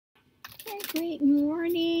Okay, great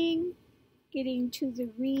morning. Getting to the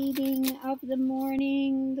reading of the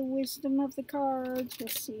morning, the wisdom of the cards. We'll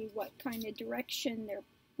see what kind of direction they're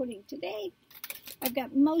putting today. I've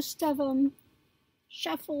got most of them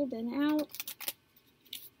shuffled and out.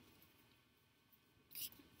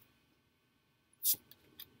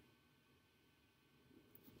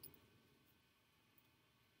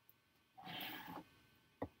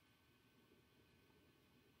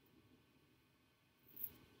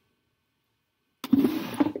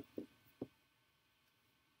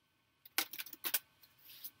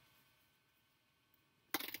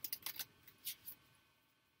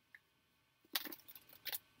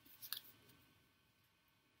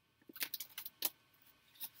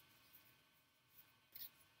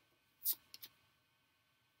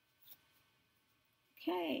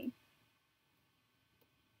 Okay.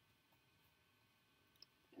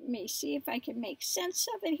 Let me see if I can make sense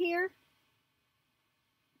of it here.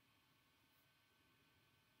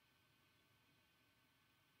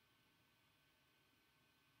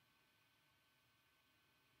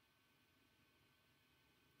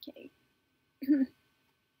 Okay.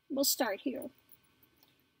 We'll start here.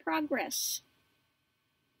 Progress.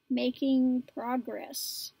 Making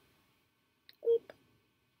progress. Oop.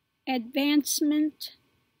 Advancement.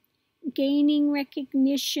 Gaining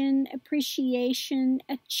recognition, appreciation,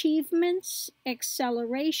 achievements,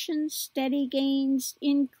 acceleration, steady gains,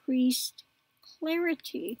 increased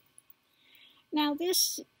clarity. Now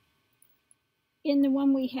this, in the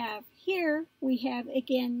one we have here, we have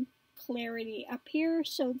again clarity up here.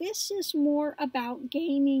 So this is more about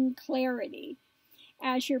gaining clarity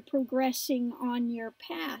as you're progressing on your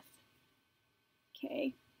path.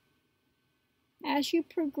 Okay. As you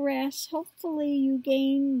progress, hopefully you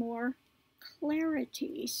gain more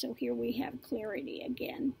clarity. So here we have clarity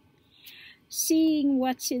again. Seeing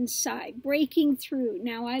what's inside, breaking through.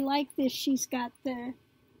 Now I like this. She's got the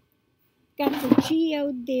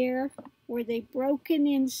geode there where they've broken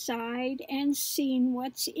inside and seen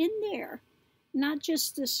what's in there. Not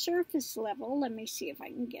just the surface level. Let me see if I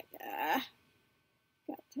can get there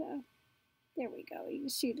we go. You can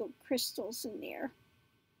see little crystals in there.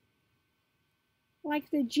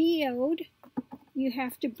 Like the geode, you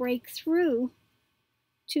have to break through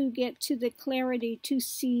to get to the clarity to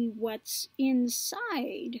see what's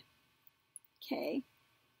inside. Okay.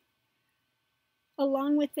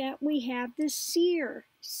 Along with that, we have the seer,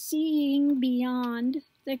 seeing beyond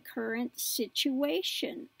the current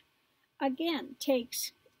situation. Again,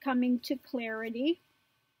 takes coming to clarity,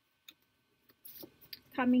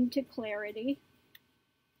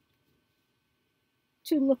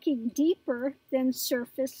 to looking deeper than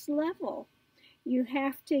surface level. You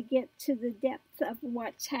have to get to the depth of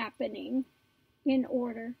what's happening in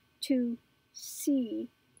order to see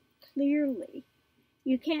clearly.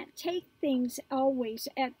 You can't take things always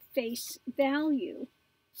at face value.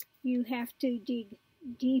 You have to dig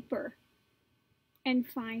deeper and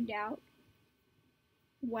find out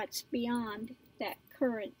what's beyond that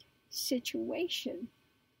current situation.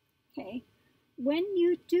 Okay? When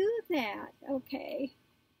you do that, okay,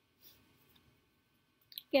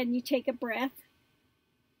 again, you take a breath.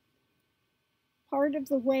 Part of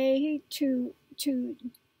the way to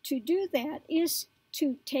do that is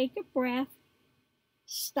to take a breath,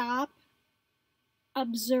 stop,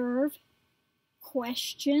 observe,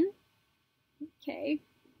 question, okay?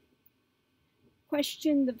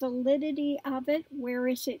 Question the validity of it. Where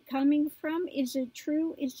is it coming from? Is it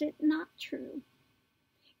true? Is it not true?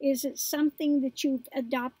 Is it something that you've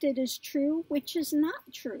adopted as true, which is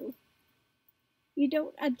not true? You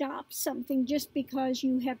don't adopt something just because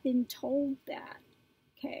you have been told that,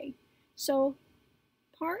 okay? So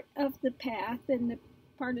part of the path, and the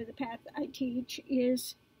part of the path I teach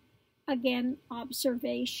is, again,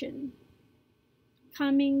 observation,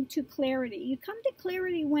 coming to clarity. You come to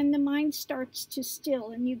clarity when the mind starts to still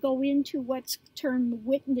and you go into what's termed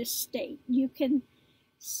witness state. You can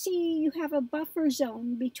see, you have a buffer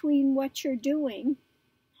zone between what you're doing,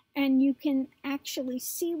 and you can actually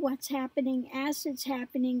see what's happening as it's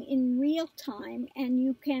happening in real time, and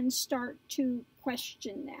you can start to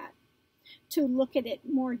question that, to look at it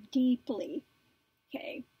more deeply.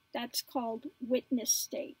 Okay, that's called witness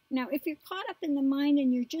state. Now, if you're caught up in the mind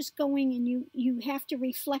and you're just going and you have to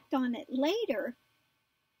reflect on it later,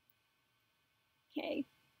 okay,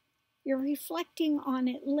 you're reflecting on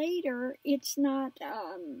it later, it's not,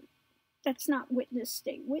 that's not witness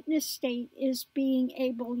state. Witness state is being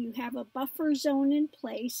able, you have a buffer zone in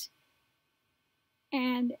place,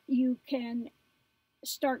 and you can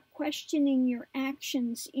start questioning your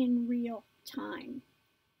actions in real time.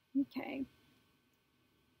 Okay.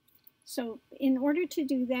 So in order to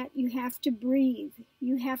do that, you have to breathe.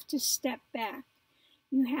 You have to step back.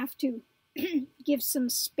 You have to give some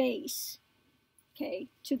space, okay,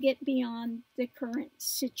 to get beyond the current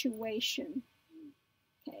situation,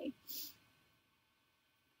 okay.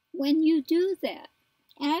 When you do that,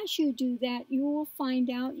 as you do that, you will find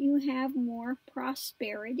out you have more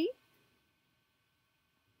prosperity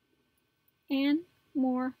and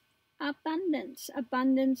more abundance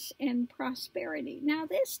and prosperity. Now,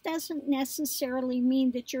 this doesn't necessarily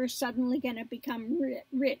mean that you're suddenly going to become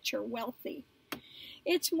rich or wealthy.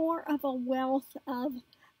 It's more of a wealth of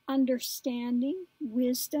understanding,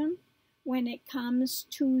 wisdom, when it comes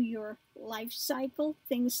to your life cycle,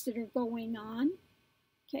 things that are going on,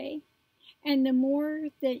 okay? And the more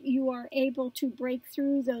that you are able to break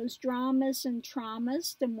through those dramas and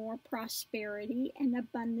traumas, the more prosperity and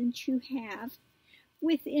abundance you have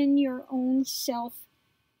within your own self-worth,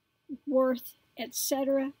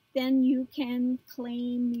 etc., then you can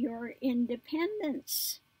claim your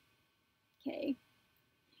independence, okay?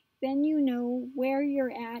 Then you know where you're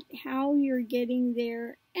at, how you're getting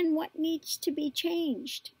there, and what needs to be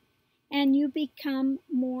changed. And you become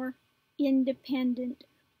more independent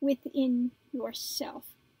within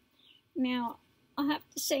yourself. Now, I'll have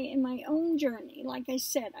to say in my own journey, like I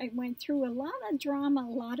said, I went through a lot of drama, a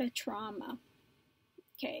lot of trauma,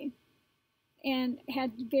 okay, and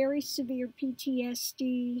had very severe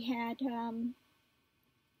PTSD, had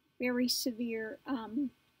very severe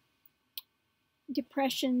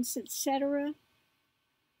depressions, etc.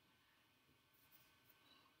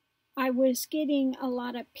 I was getting a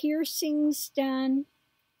lot of piercings done.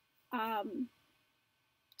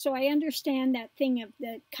 So I understand that thing of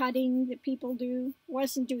the cutting that people do. I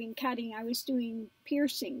wasn't doing cutting, I was doing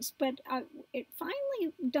piercings. But it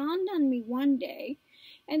finally dawned on me one day,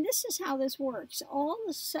 and this is how this works. All of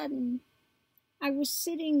a sudden, I was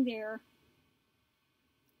sitting there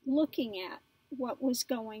looking at what was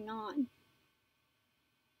going on.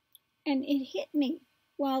 And it hit me.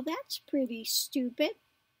 Well, that's pretty stupid.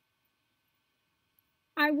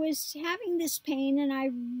 I was having this pain, and I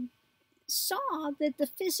saw that the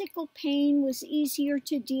physical pain was easier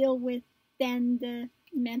to deal with than the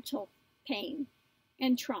mental pain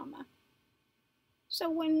and trauma. So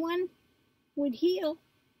when one would heal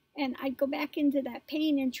and I'd go back into that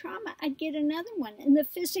pain and trauma, I'd get another one. And the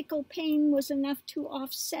physical pain was enough to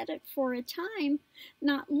offset it for a time,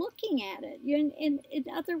 not looking at it.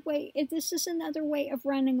 This is another way of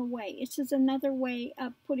running away. This is another way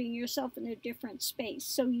of putting yourself in a different space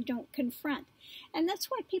so you don't confront. And that's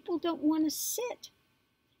why people don't want to sit.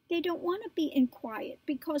 They don't want to be in quiet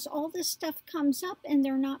because all this stuff comes up and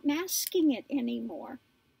they're not masking it anymore.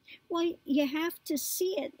 Well, you have to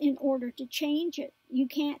see it in order to change it. You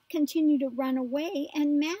can't continue to run away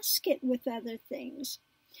and mask it with other things.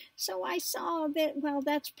 So I saw that, well,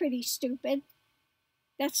 that's pretty stupid.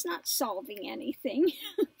 That's not solving anything.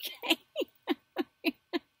 Okay.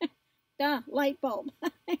 Duh, light bulb.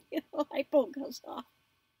 The light bulb goes off.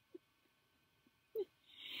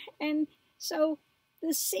 And so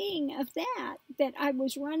the seeing of that I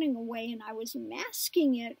was running away and I was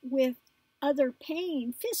masking it with other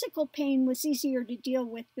pain. Physical pain was easier to deal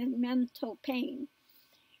with than mental pain,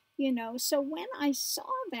 you know. So when I saw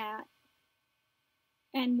that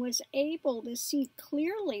and was able to see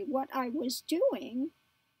clearly what I was doing,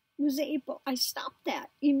 I stopped that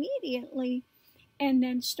immediately and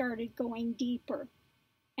then started going deeper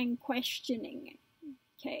and questioning it,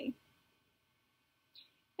 okay.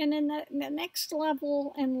 And then the next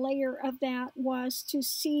level and layer of that was to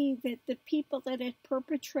see that the people that had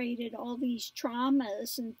perpetrated all these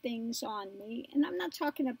traumas and things on me, and I'm not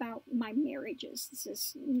talking about my marriages, this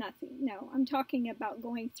is nothing, no, I'm talking about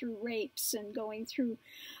going through rapes and going through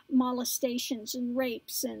molestations and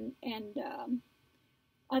rapes and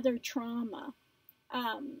other trauma.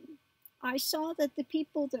 I saw that the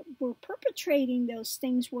people that were perpetrating those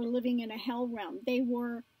things were living in a hell realm. They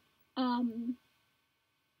were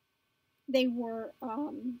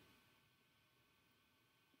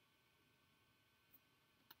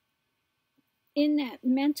in that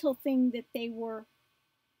mental thing that they were,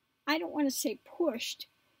 I don't want to say pushed,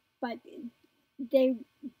 but they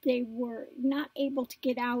were not able to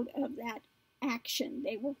get out of that action.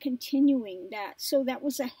 They were continuing that. So that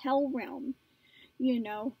was a hell realm, you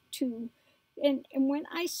know, and when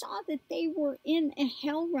I saw that they were in a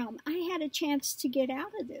hell realm, I had a chance to get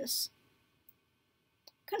out of this.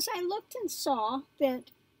 Because I looked and saw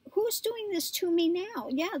that who's doing this to me now?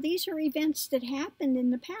 Yeah, these are events that happened in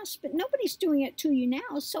the past, but nobody's doing it to you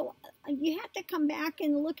now. So you have to come back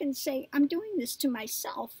and look and say, I'm doing this to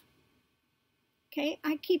myself. Okay,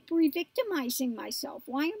 I keep re-victimizing myself.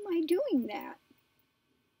 Why am I doing that?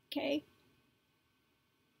 Okay.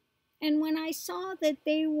 And when I saw that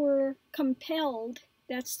they were compelled,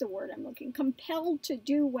 that's the word I'm looking, compelled to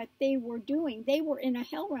do what they were doing, they were in a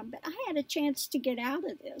hell realm. But I had a chance to get out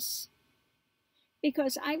of this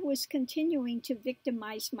because I was continuing to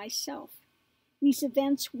victimize myself. These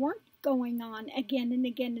events weren't going on again and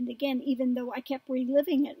again and again, even though I kept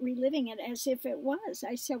reliving it as if it was.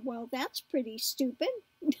 I said, well, that's pretty stupid.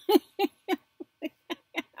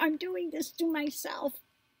 I'm doing this to myself.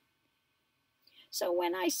 So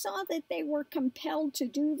when I saw that they were compelled to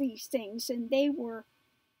do these things and they were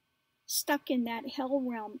stuck in that hell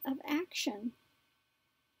realm of action,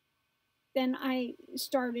 then I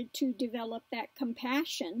started to develop that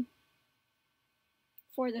compassion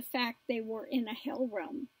for the fact they were in a hell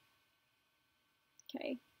realm.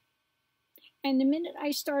 Okay. And the minute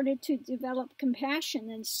I started to develop compassion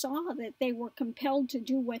and saw that they were compelled to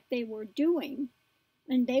do what they were doing,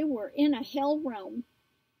 and they were in a hell realm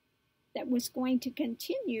that was going to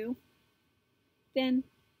continue, then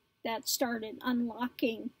that started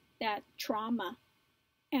unlocking that trauma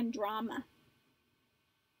and drama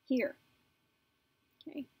here.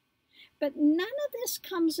 Okay. But none of this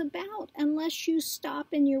comes about unless you stop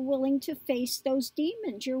and you're willing to face those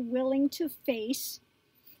demons. You're willing to face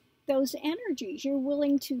those energies. You're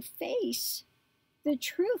willing to face the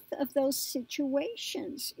truth of those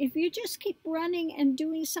situations. If you just keep running and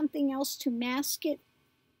doing something else to mask it,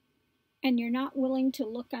 and you're not willing to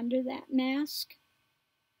look under that mask,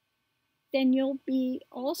 then you'll be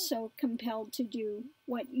also compelled to do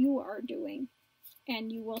what you are doing.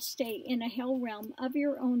 And you will stay in a hell realm of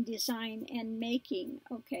your own design and making.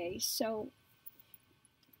 Okay, so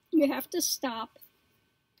you have to stop,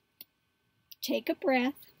 take a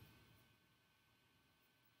breath,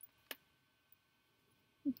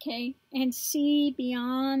 okay, and see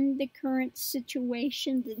beyond the current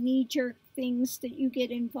situation, the knee-jerk things that you get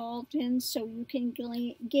involved in, so you can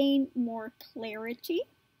gain more clarity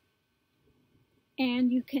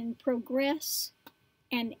and you can progress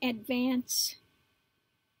and advance,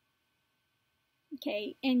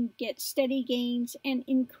 okay, and get steady gains and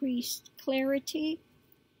increased clarity.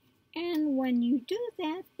 And when you do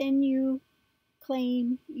that, then you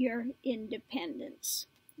claim your independence.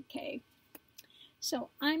 Okay, so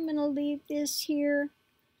I'm going to leave this here.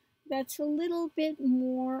 That's a little bit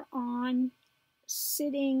more on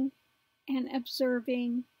sitting and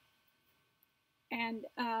observing and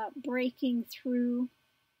breaking through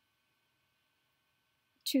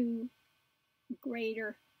to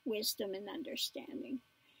greater wisdom and understanding.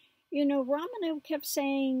 You know, Ramana kept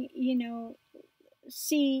saying, you know,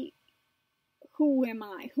 see, who am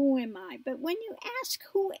I? Who am I? But when you ask,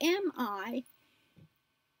 who am I,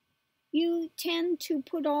 you tend to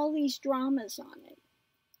put all these dramas on it.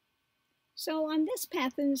 So on this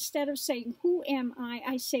path, instead of saying, who am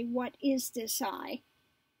I say, what is this I?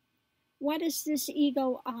 What is this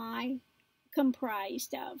ego I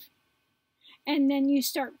comprised of? And then you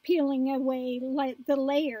start peeling away the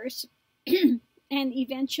layers, and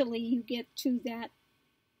eventually you get to that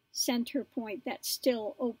center point, that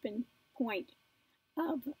still open point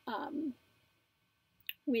of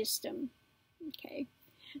wisdom. Okay,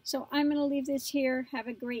 so I'm going to leave this here. Have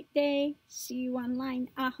a great day. See you online.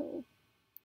 Aho.